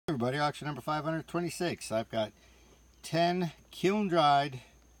everybody, auction number 526. I've got 10 kiln dried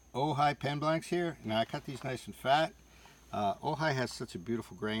Ohai pen blanks here. Now I cut these nice and fat. Ohai has such a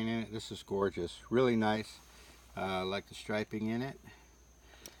beautiful grain in it. This is gorgeous, really nice. I like the striping in it.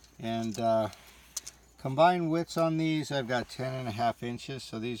 And combined widths on these, I've got 10.5 inches.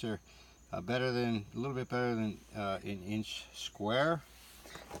 So these are a little bit better than an inch square.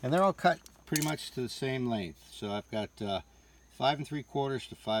 And they're all cut pretty much to the same length. So I've got 5 3/4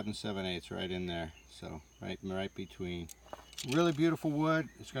 to 5 7/8 right in there. So right between. Really beautiful wood.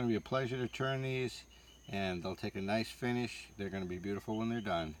 It's going to be a pleasure to turn these, and they'll take a nice finish. They're going to be beautiful when they're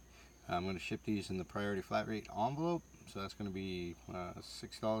done. I'm going to ship these in the priority flat rate envelope, so that's going to be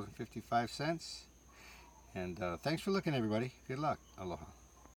 $6.55. And thanks for looking, everybody. Good luck. Aloha.